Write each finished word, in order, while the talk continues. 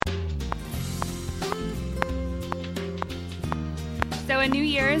a new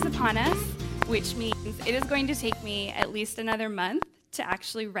year is upon us, which means it is going to take me at least another month to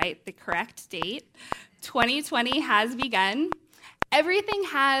actually write the correct date. 2020 has begun. Everything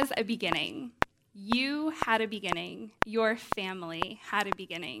has a beginning. You had a beginning. Your family had a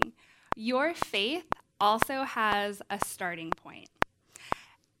beginning. Your faith also has a starting point.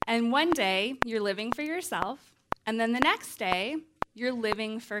 And one day, you're living for yourself, and then the next day, you're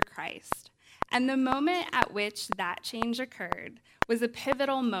living for Christ. And the moment at which that change occurred was a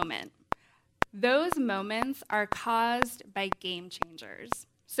pivotal moment. Those moments are caused by game changers.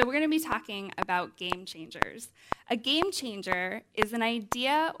 So we're going to be talking about game changers. A game changer is an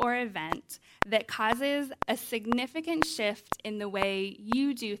idea or event that causes a significant shift in the way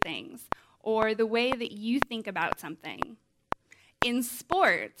you do things or the way that you think about something. In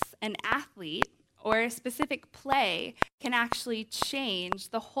sports, an athlete or a specific play can actually change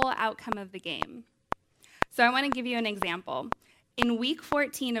the whole outcome of the game. So I want to give you an example. In week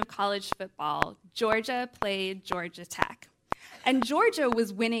 14 of college football, Georgia played Georgia Tech. And Georgia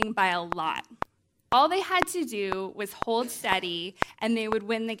was winning by a lot. All they had to do was hold steady, and they would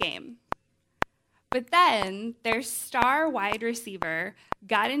win the game. But then their star wide receiver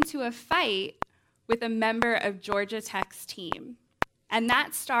got into a fight with a member of Georgia Tech's team. And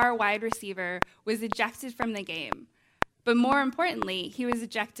that star wide receiver was ejected from the game. But more importantly, he was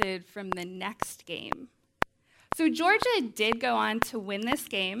ejected from the next game. So Georgia did go on to win this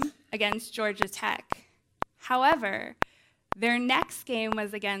game against Georgia Tech. However, their next game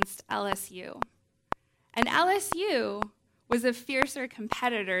was against LSU. And LSU was a fiercer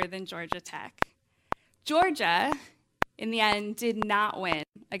competitor than Georgia Tech. Georgia, in the end, did not win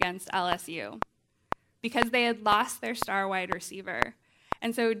against LSU because they had lost their star wide receiver.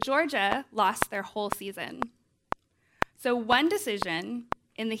 And so Georgia lost their whole season. So one decision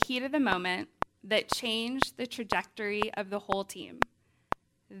in the heat of the moment that changed the trajectory of the whole team,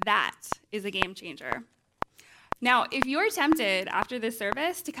 that is a game changer. Now, if you're tempted after this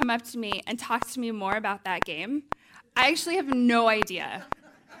service to come up to me and talk to me more about that game, I actually have no idea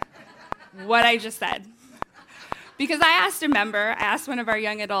what I just said. Because I asked one of our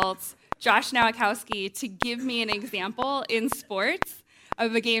young adults, Josh Nowakowski, to give me an example in sports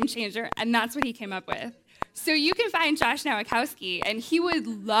of a game changer, and that's what he came up with. So you can find Josh Nowakowski, and he would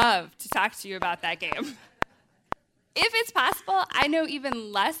love to talk to you about that game. If it's possible, I know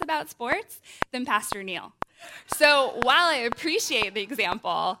even less about sports than Pastor Neil. So while I appreciate the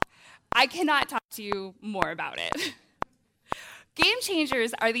example, I cannot talk to you more about it. Game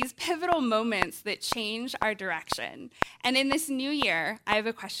changers are these pivotal moments that change our direction. And in this new year, I have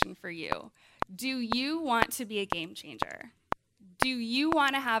a question for you. Do you want to be a game changer? Do you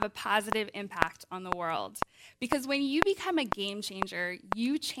want to have a positive impact on the world? Because when you become a game changer,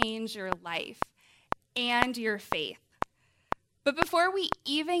 you change your life and your faith. But before we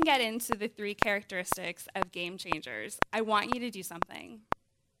even get into the 3 characteristics of game changers, I want you to do something.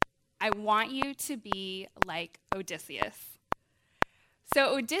 I want you to be like Odysseus.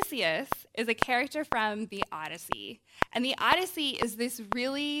 So Odysseus is a character from the Odyssey. And the Odyssey is this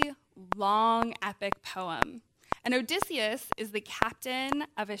really long, epic poem. And Odysseus is the captain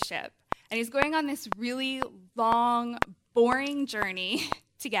of a ship. And he's going on this really long, boring journey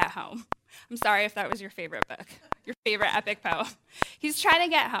to get home. I'm sorry if that was your favorite book, your favorite epic poem. He's trying to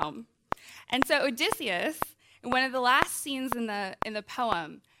get home. And so Odysseus, in one of the last scenes in the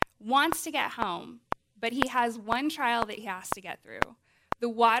poem, wants to get home, but he has one trial that he has to get through. The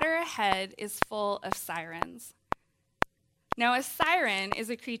water ahead is full of sirens. Now, a siren is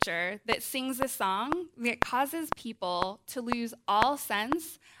a creature that sings a song that causes people to lose all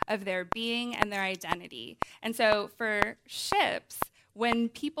sense of their being and their identity. And so for ships, when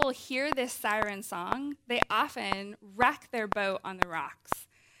people hear this siren song, they often wreck their boat on the rocks.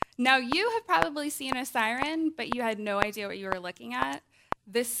 Now, you have probably seen a siren, but you had no idea what you were looking at.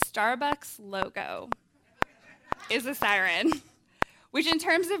 This Starbucks logo is a siren, which in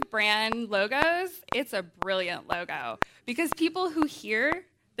terms of brand logos, it's a brilliant logo because people who hear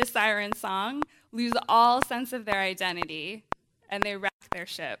the siren song lose all sense of their identity and they wreck their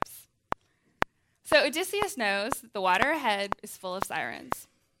ships. So Odysseus knows that the water ahead is full of sirens.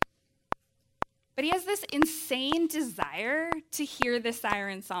 But he has this insane desire to hear the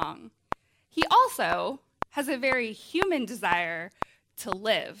siren song. He also has a very human desire to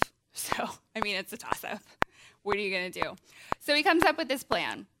live. So, it's a toss-up. What are you going to do? So he comes up with this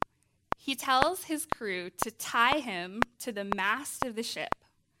plan. He tells his crew to tie him to the mast of the ship.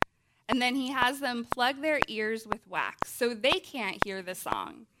 And then he has them plug their ears with wax so they can't hear the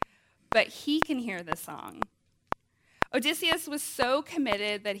song, but he can hear the song. Odysseus was so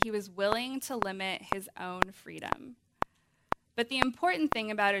committed that he was willing to limit his own freedom. But the important thing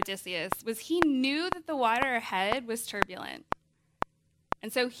about Odysseus was he knew that the water ahead was turbulent.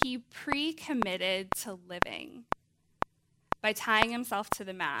 And so he pre-committed to living by tying himself to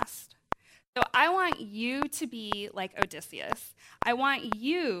the mast. So I want you to be like Odysseus. I want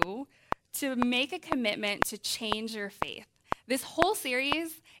you to make a commitment to change your faith. This whole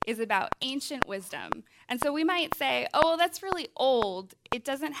series is about ancient wisdom. And so we might say, oh, well, that's really old. It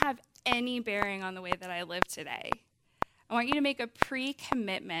doesn't have any bearing on the way that I live today. I want you to make a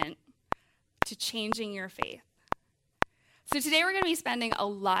pre-commitment to changing your faith. So today we're going to be spending a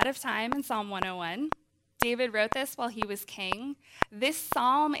lot of time in Psalm 101. David wrote this while he was king. This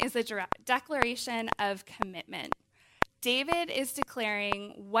psalm is a declaration of commitment. David is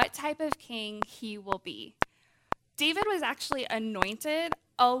declaring what type of king he will be. David was actually anointed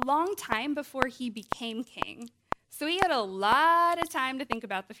a long time before he became king. So he had a lot of time to think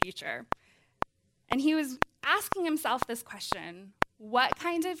about the future. And he was asking himself this question: what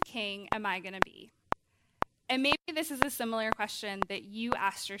kind of king am I going to be? And maybe this is a similar question that you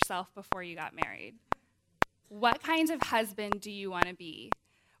asked yourself before you got married. What kind of husband do you want to be?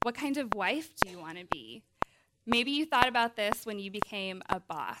 What kind of wife do you want to be? Maybe you thought about this when you became a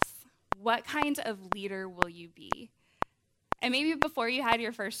boss. What kind of leader will you be? And maybe before you had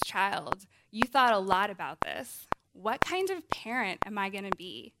your first child, you thought a lot about this. What kind of parent am I going to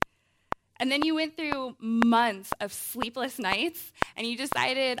be? And then you went through months of sleepless nights, and you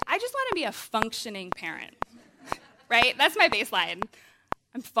decided, I just want to be a functioning parent, right? That's my baseline.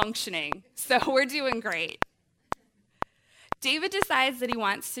 I'm functioning, so we're doing great. David decides that he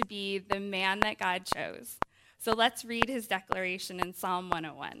wants to be the man that God chose. So let's read his declaration in Psalm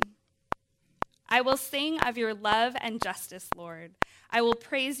 101. I will sing of your love and justice, Lord. I will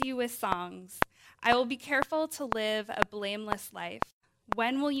praise you with songs. I will be careful to live a blameless life.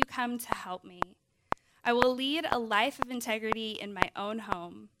 When will you come to help me? I will lead a life of integrity in my own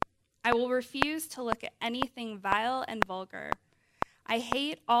home. I will refuse to look at anything vile and vulgar. I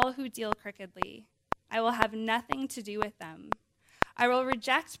hate all who deal crookedly. I will have nothing to do with them. I will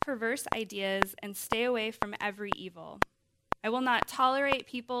reject perverse ideas and stay away from every evil. I will not tolerate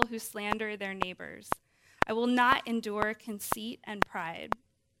people who slander their neighbors. I will not endure conceit and pride.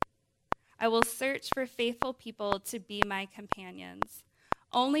 I will search for faithful people to be my companions.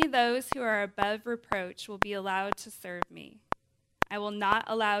 Only those who are above reproach will be allowed to serve me. I will not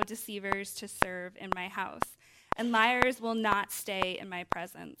allow deceivers to serve in my house, and liars will not stay in my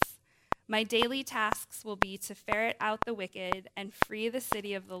presence. My daily tasks will be to ferret out the wicked and free the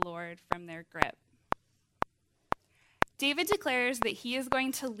city of the Lord from their grip. David declares that he is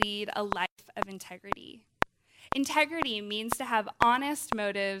going to lead a life of integrity. Integrity means to have honest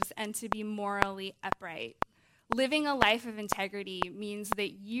motives and to be morally upright. Living a life of integrity means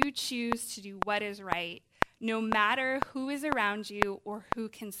that you choose to do what is right, no matter who is around you or who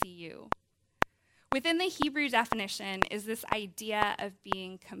can see you. Within the Hebrew definition is this idea of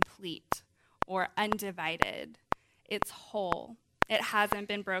being complete or undivided. It's whole. It hasn't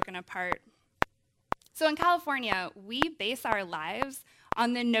been broken apart. So in California, we base our lives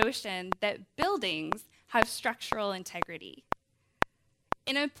on the notion that buildings have structural integrity.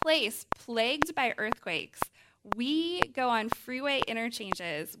 In a place plagued by earthquakes, we go on freeway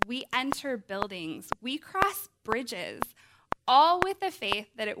interchanges, we enter buildings, we cross bridges, all with the faith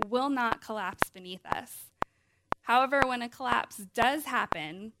that it will not collapse beneath us. However, when a collapse does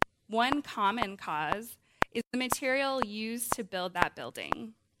happen, one common cause is the material used to build that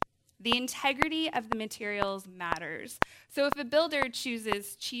building. The integrity of the materials matters. So if a builder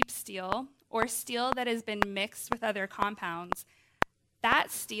chooses cheap steel or steel that has been mixed with other compounds, that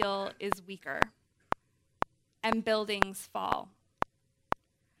steel is weaker, and buildings fall.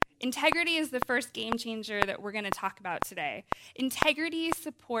 Integrity is the first game changer that we're going to talk about today. Integrity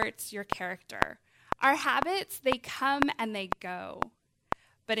supports your character. Our habits, they come and they go.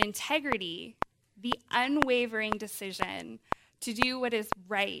 But integrity, the unwavering decision to do what is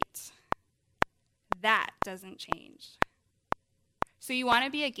right, that doesn't change. So you want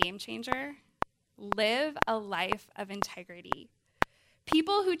to be a game changer? Live a life of integrity.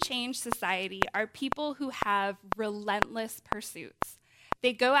 People who change society are people who have relentless pursuits.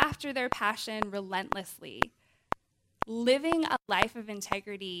 They go after their passion relentlessly. Living a life of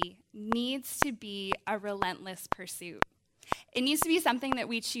integrity needs to be a relentless pursuit. It needs to be something that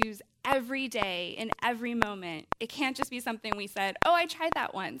we choose every day, in every moment. It can't just be something we said, oh, I tried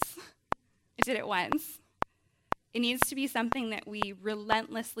that once. I did it once. It needs to be something that we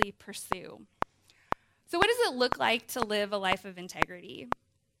relentlessly pursue. So what does it look like to live a life of integrity?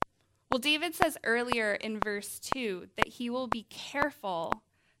 Well, David says earlier in verse 2 that he will be careful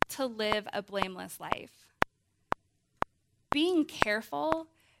to live a blameless life. Being careful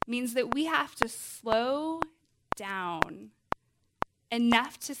means that we have to slow down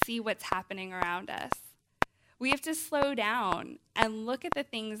enough to see what's happening around us. We have to slow down and look at the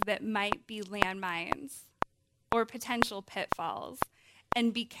things that might be landmines or potential pitfalls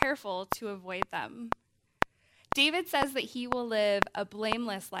and be careful to avoid them. David says that he will live a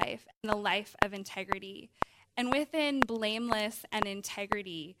blameless life and a life of integrity. And within blameless and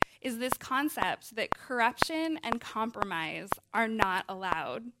integrity is this concept that corruption and compromise are not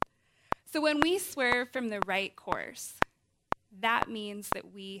allowed. So when we swerve from the right course, that means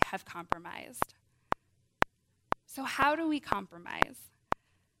that we have compromised. So how do we compromise?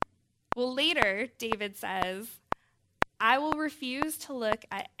 Well, later, David says, I will refuse to look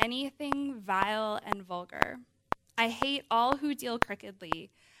at anything vile and vulgar. I hate all who deal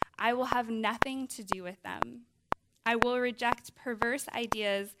crookedly. I will have nothing to do with them. I will reject perverse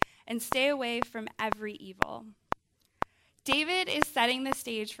ideas and stay away from every evil. David is setting the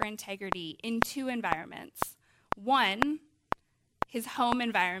stage for integrity in two environments. One, his home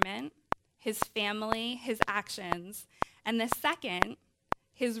environment, his family, his actions, and the second,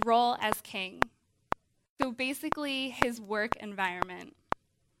 his role as king. So basically, his work environment.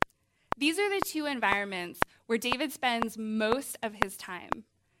 These are the two environments where David spends most of his time.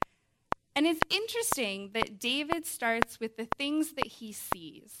 And it's interesting that David starts with the things that he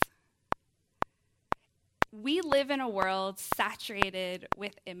sees. We live in a world saturated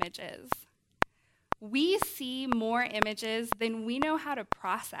with images. We see more images than we know how to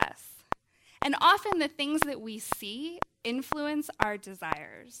process. And often the things that we see influence our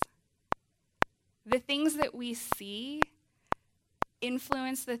desires. The things that we see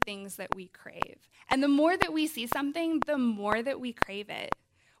influence the things that we crave. And the more that we see something, the more that we crave it.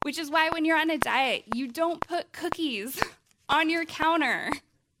 Which is why when you're on a diet, you don't put cookies on your counter.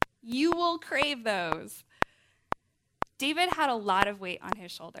 You will crave those. David had a lot of weight on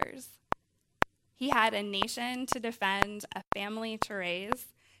his shoulders. He had a nation to defend, a family to raise.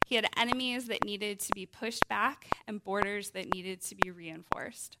 He had enemies that needed to be pushed back and borders that needed to be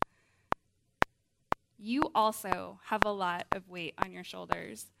reinforced. You also have a lot of weight on your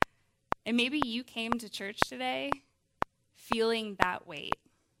shoulders. And maybe you came to church today feeling that weight.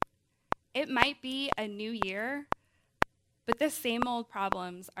 It might be a new year, but the same old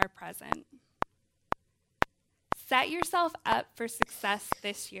problems are present. Set yourself up for success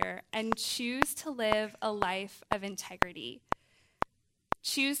this year and choose to live a life of integrity.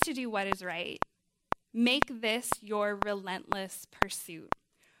 Choose to do what is right. Make this your relentless pursuit.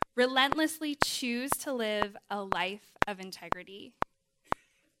 Relentlessly choose to live a life of integrity.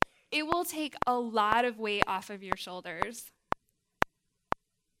 It will take a lot of weight off of your shoulders.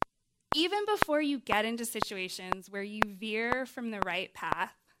 Even before you get into situations where you veer from the right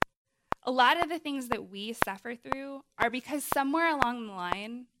path, a lot of the things that we suffer through are because somewhere along the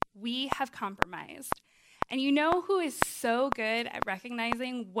line, we have compromised. And you know who is so good at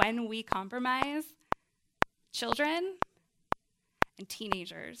recognizing when we compromise? Children and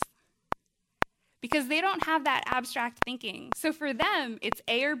teenagers. Because they don't have that abstract thinking. So for them, it's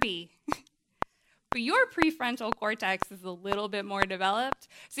A or B. But your prefrontal cortex is a little bit more developed.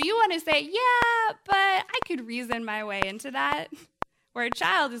 So you want to say, yeah, but I could reason my way into that. Where a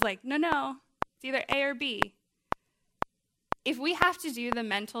child is like, no, it's either A or B. If we have to do the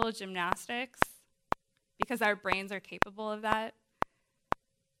mental gymnastics, because our brains are capable of that,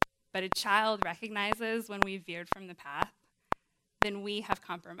 but a child recognizes when we veered from the path, then we have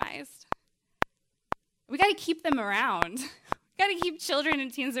compromised. We got to keep them around. We got to keep children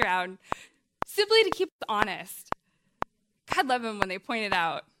and teens around, simply to keep us honest. God love them when they point it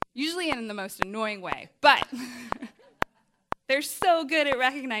out, usually in the most annoying way, but they're so good at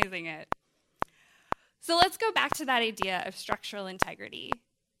recognizing it. So let's go back to that idea of structural integrity.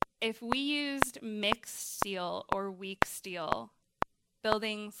 If we used mixed steel or weak steel,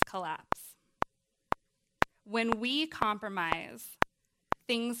 buildings collapse. When we compromise,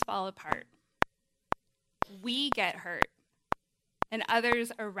 things fall apart. We get hurt, and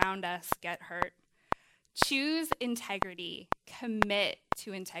others around us get hurt. Choose integrity. Commit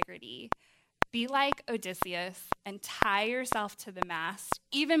to integrity. Be like Odysseus and tie yourself to the mast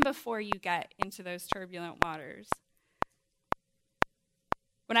even before you get into those turbulent waters.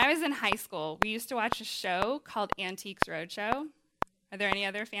 When I was in high school, we used to watch a show called Antiques Roadshow. Are there any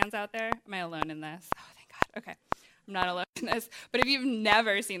other fans out there? Am I alone in this? Oh, thank God. Okay. I'm not alone in this. But if you've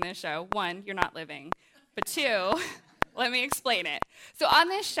never seen this show, one, you're not living. But two, let me explain it. So on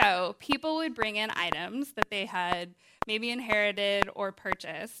this show, people would bring in items that they had maybe inherited or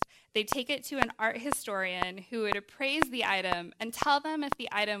purchased. They'd take it to an art historian who would appraise the item and tell them if the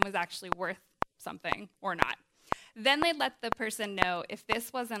item was actually worth something or not. Then they'd let the person know if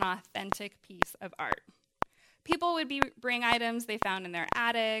this was an authentic piece of art. People would bring items they found in their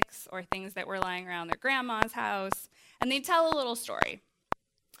attics or things that were lying around their grandma's house, and they'd tell a little story.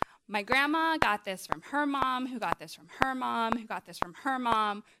 My grandma got this from her mom, who got this from her mom, who got this from her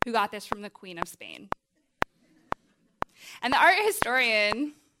mom, who got this from the Queen of Spain. And the art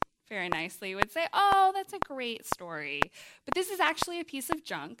historian, very nicely, would say, oh, that's a great story, but this is actually a piece of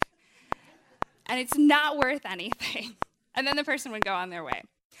junk, and it's not worth anything. And then the person would go on their way.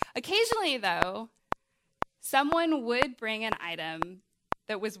 Occasionally, though, someone would bring an item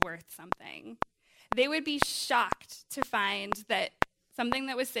that was worth something. They would be shocked to find that something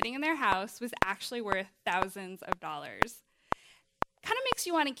that was sitting in their house was actually worth thousands of dollars. Kind of makes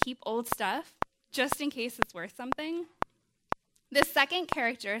you want to keep old stuff just in case it's worth something. The second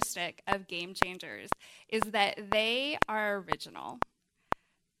characteristic of game changers is that they are original.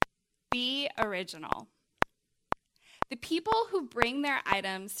 Be original. The people who bring their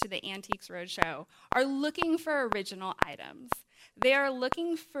items to the Antiques Roadshow are looking for original items. They are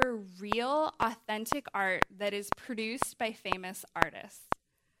looking for real, authentic art that is produced by famous artists.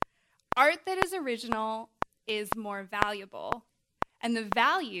 Art that is original is more valuable, and the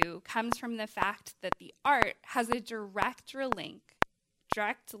value comes from the fact that the art has a direct link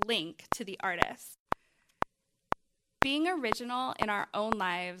to the artist. Being original in our own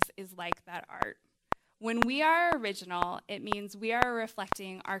lives is like that art. When we are original, it means we are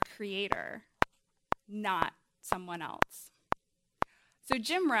reflecting our creator, not someone else. So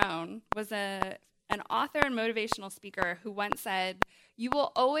Jim Rohn was an author and motivational speaker who once said, "You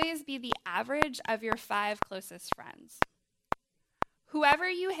will always be the average of your 5 closest friends. Whoever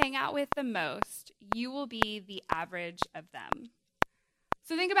you hang out with the most, you will be the average of them."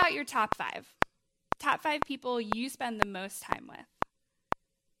 So think about your top 5. Top 5 people you spend the most time with.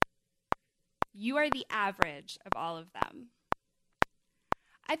 You are the average of all of them.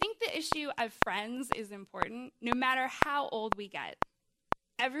 I think the issue of friends is important no matter how old we get.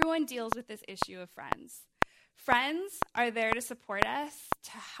 Everyone deals with this issue of friends. Friends are there to support us,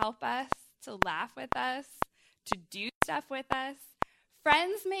 to help us, to laugh with us, to do stuff with us.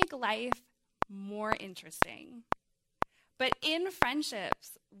 Friends make life more interesting. But in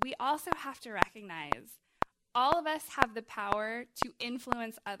friendships, we also have to recognize all of us have the power to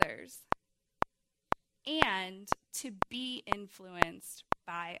influence others and to be influenced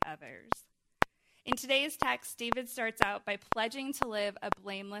by others. In today's text, David starts out by pledging to live a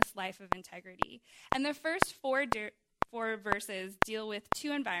blameless life of integrity. And the first four verses deal with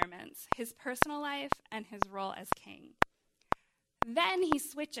 2 environments, his personal life and his role as king. Then he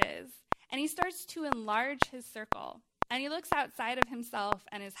switches, and he starts to enlarge his circle. And he looks outside of himself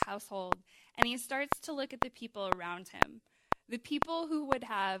and his household, and he starts to look at the people around him, the people who would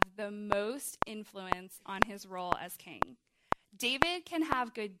have the most influence on his role as king. David can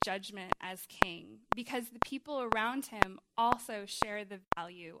have good judgment as king because the people around him also share the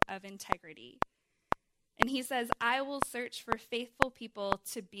value of integrity. And he says, "I will search for faithful people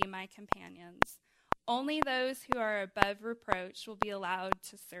to be my companions. Only those who are above reproach will be allowed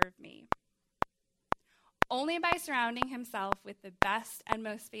to serve me." Only by surrounding himself with the best and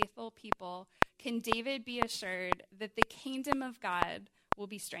most faithful people can David be assured that the kingdom of God will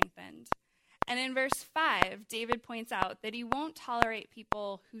be strengthened. And in verse 5, David points out that he won't tolerate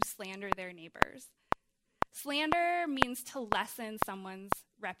people who slander their neighbors. Slander means to lessen someone's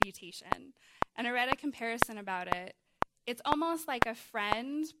reputation. And I read a comparison about it. It's almost like a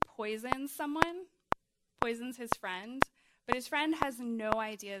friend poisons his friend, but his friend has no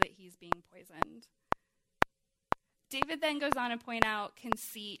idea that he's being poisoned. David then goes on to point out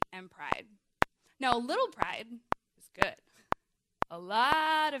conceit and pride. Now, a little pride is good. A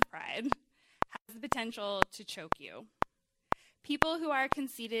lot of pride has the potential to choke you. People who are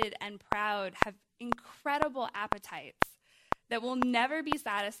conceited and proud have incredible appetites that will never be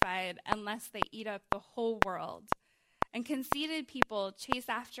satisfied unless they eat up the whole world. And conceited people chase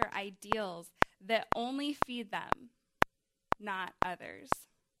after ideals that only feed them, not others.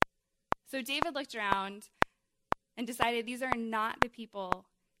 So David looked around and decided these are not the people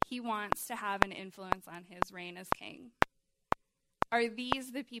he wants to have an influence on his reign as king. Are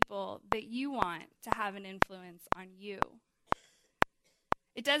these the people that you want to have an influence on you?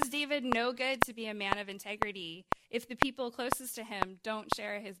 It does David no good to be a man of integrity if the people closest to him don't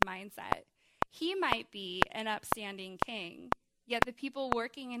share his mindset. He might be an upstanding king, yet the people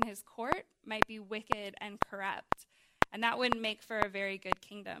working in his court might be wicked and corrupt, and that wouldn't make for a very good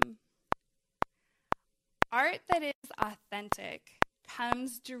kingdom. Art that is authentic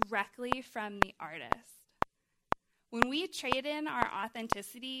comes directly from the artist. When we trade in our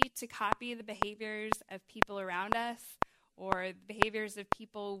authenticity to copy the behaviors of people around us, or the behaviors of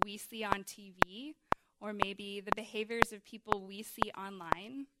people we see on TV, or maybe the behaviors of people we see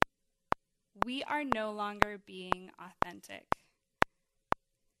online, we are no longer being authentic.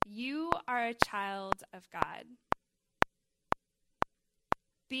 You are a child of God.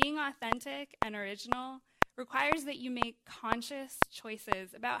 Being authentic and original requires that you make conscious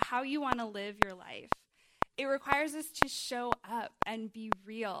choices about how you want to live your life. It requires us to show up and be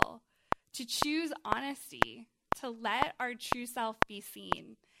real, to choose honesty, to let our true self be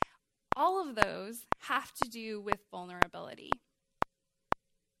seen. All of those have to do with vulnerability.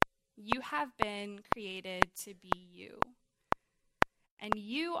 You have been created to be you, and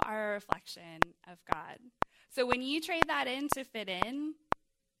you are a reflection of God. So when you trade that in to fit in,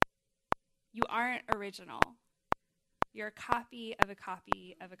 you aren't original. You're a copy of a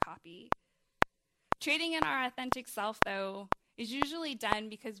copy of a copy. Trading in our authentic self, though, is usually done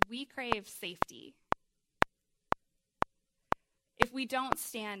because we crave safety. If we don't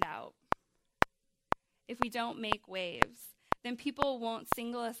stand out, if we don't make waves, then people won't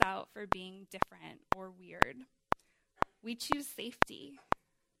single us out for being different or weird. We choose safety.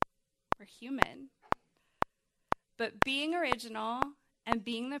 We're human. But being original and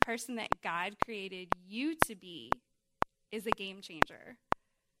being the person that God created you to be is a game changer.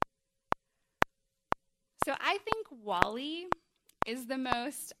 So I think WALL-E is the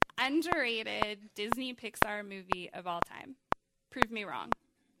most underrated Disney Pixar movie of all time. Prove me wrong.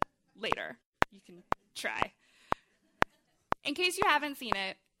 Later. You can try. In case you haven't seen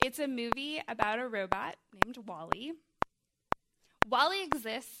it, it's a movie about a robot named WALL-E. WALL-E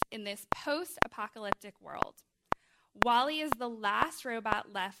exists in this post-apocalyptic world. WALL-E is the last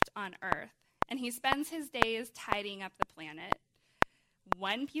robot left on Earth, and he spends his days tidying up the planet,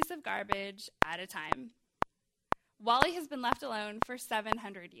 one piece of garbage at a time. WALL-E has been left alone for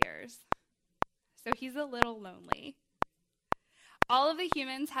 700 years, so he's a little lonely. All of the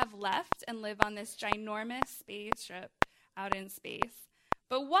humans have left and live on this ginormous spaceship out in space.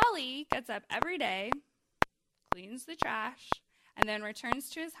 But WALL-E gets up every day, cleans the trash, and then returns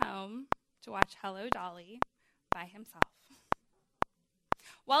to his home to watch Hello Dolly by himself.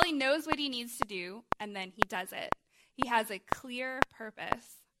 WALL-E knows what he needs to do, and then he does it. He has a clear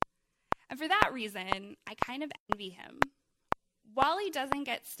purpose. And for that reason, I kind of envy him. WALL-E doesn't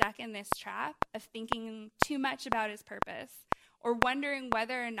get stuck in this trap of thinking too much about his purpose or wondering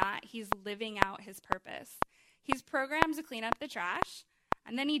whether or not he's living out his purpose. He's programmed to clean up the trash,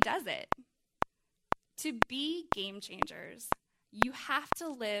 and then he does it. To be game changers, you have to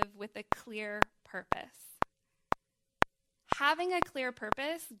live with a clear purpose. Having a clear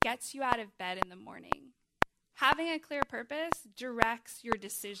purpose gets you out of bed in the morning. Having a clear purpose directs your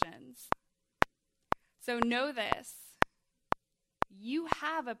decisions. So know this. You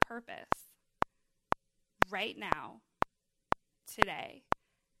have a purpose right now, today.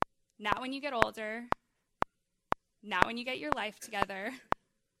 Not when you get older, not when you get your life together.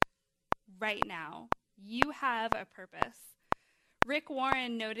 Right now, you have a purpose. Rick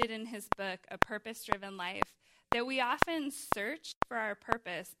Warren noted in his book, A Purpose-Driven Life, that we often search for our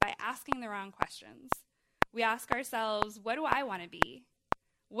purpose by asking the wrong questions. We ask ourselves, what do I want to be?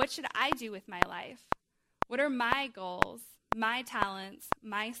 What should I do with my life? What are my goals, my talents,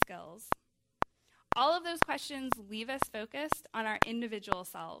 my skills? All of those questions leave us focused on our individual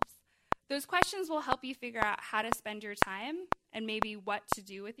selves. Those questions will help you figure out how to spend your time and maybe what to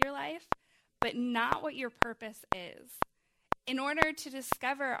do with your life, but not what your purpose is. In order to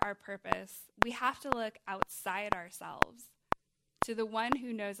discover our purpose, we have to look outside ourselves, to the one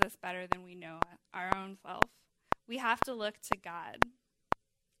who knows us better than we know our own self. We have to look to God.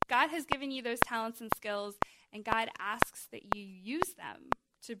 God has given you those talents and skills, and God asks that you use them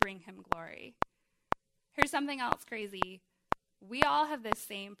to bring him glory. Here's something else crazy. We all have the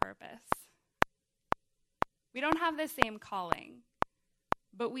same purpose. We don't have the same calling,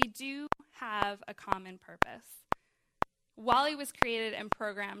 but we do have a common purpose. WALL-E was created and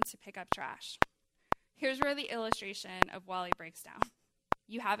programmed to pick up trash. Here's where the illustration of WALL-E breaks down.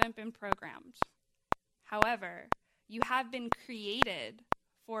 You haven't been programmed. However, you have been created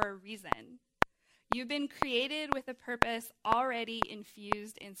for a reason. You've been created with a purpose already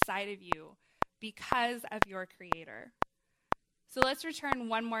infused inside of you because of your Creator. So let's return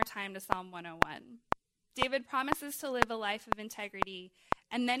one more time to Psalm 101. David promises to live a life of integrity,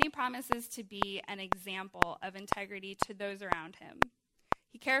 and then he promises to be an example of integrity to those around him.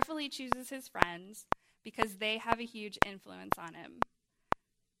 He carefully chooses his friends because they have a huge influence on him.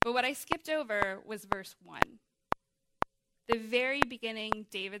 But what I skipped over was verse 1. The very beginning,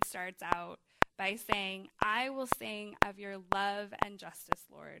 David starts out by saying, I will sing of your love and justice,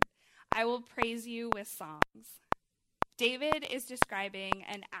 Lord. I will praise you with songs. David is describing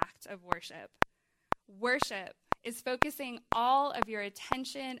an act of worship. Worship is focusing all of your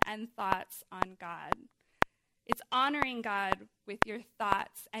attention and thoughts on God. It's honoring God with your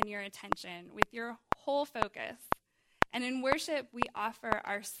thoughts and your attention, with your whole focus. And in worship, we offer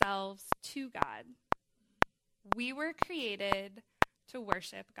ourselves to God. We were created to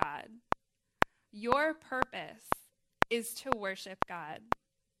worship God. Your purpose is to worship God.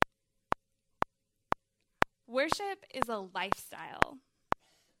 Worship is a lifestyle,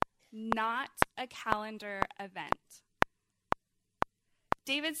 not a calendar event.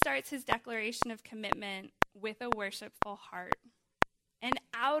 David starts his declaration of commitment with a worshipful heart. And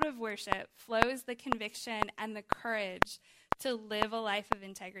out of worship flows the conviction and the courage to live a life of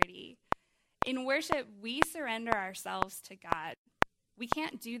integrity. In worship, we surrender ourselves to God. We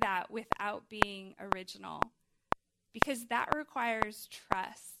can't do that without being original, because that requires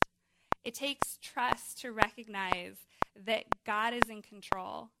trust. It takes trust to recognize that God is in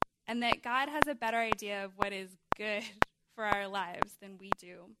control and that God has a better idea of what is good for our lives than we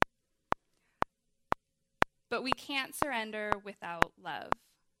do. But we can't surrender without love.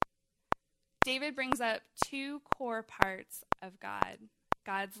 David brings up two core parts of God,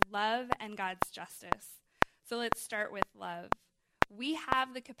 God's love and God's justice. So let's start with love. We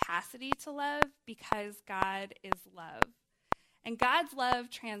have the capacity to love because God is love. And God's love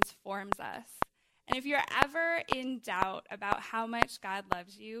transforms us. And if you're ever in doubt about how much God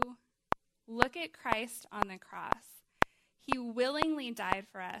loves you, look at Christ on the cross. He willingly died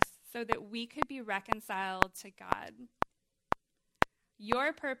for us so that we could be reconciled to God.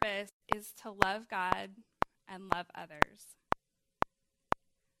 Your purpose is to love God and love others.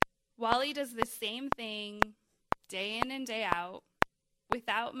 Wally does the same thing day in and day out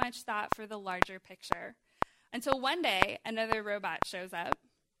without much thought for the larger picture, until one day another robot shows up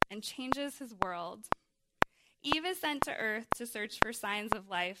and changes his world. Eve is sent to Earth to search for signs of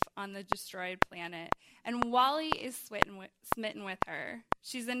life on the destroyed planet, and Wally is smitten with her.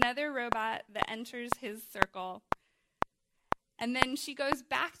 She's another robot that enters his circle. And then she goes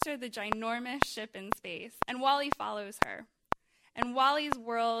back to the ginormous ship in space, and Wally follows her. And Wally's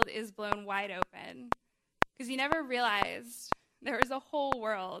world is blown wide open, because he never realized there was a whole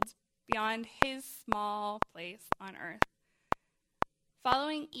world beyond his small place on Earth.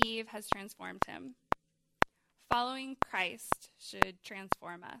 Following Eve has transformed him. Following Christ should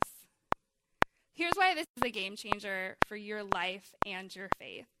transform us. Here's why this is a game changer for your life and your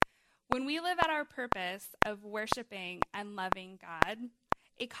faith. When we live out our purpose of worshiping and loving God,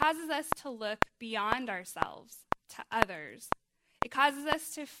 it causes us to look beyond ourselves to others. It causes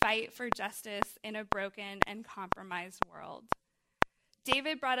us to fight for justice in a broken and compromised world.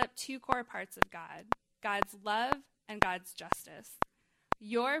 David brought up two core parts of God, God's love and God's justice.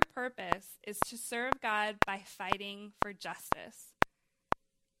 Your purpose is to serve God by fighting for justice.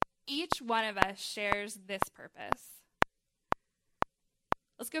 Each one of us shares this purpose.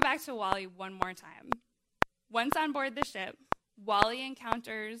 Let's go back to Wally one more time. Once on board the ship, Wally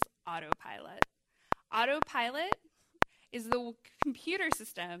encounters Autopilot. Autopilot is the computer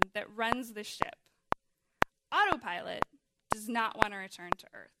system that runs the ship. Autopilot does not want to return to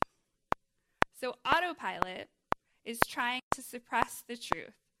Earth. So Autopilot is trying to suppress the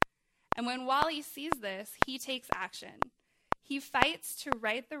truth. And when Wally sees this, he takes action. He fights to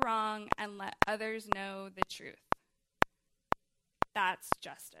right the wrong and let others know the truth. That's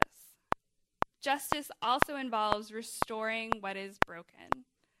justice. Justice also involves restoring what is broken.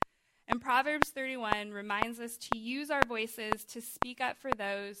 And Proverbs 31 reminds us to use our voices to speak up for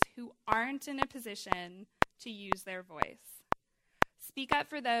those who aren't in a position to use their voice. Speak up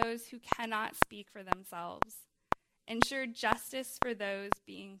for those who cannot speak for themselves. Ensure justice for those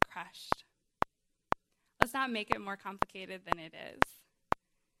being crushed. Let's not make it more complicated than it is.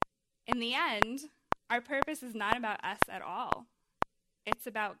 In the end, our purpose is not about us at all. It's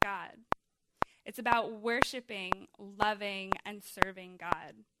about God. It's about worshiping, loving, and serving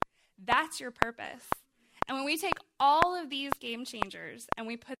God. That's your purpose. And when we take all of these game changers and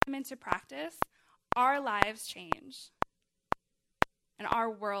we put them into practice, our lives change. And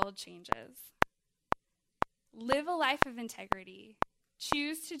our world changes. Live a life of integrity.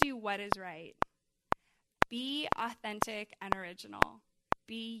 Choose to do what is right. Be authentic and original.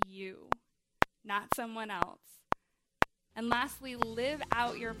 Be you, not someone else. And lastly, live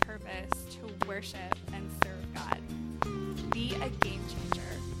out your purpose to worship and serve God. Be a game changer.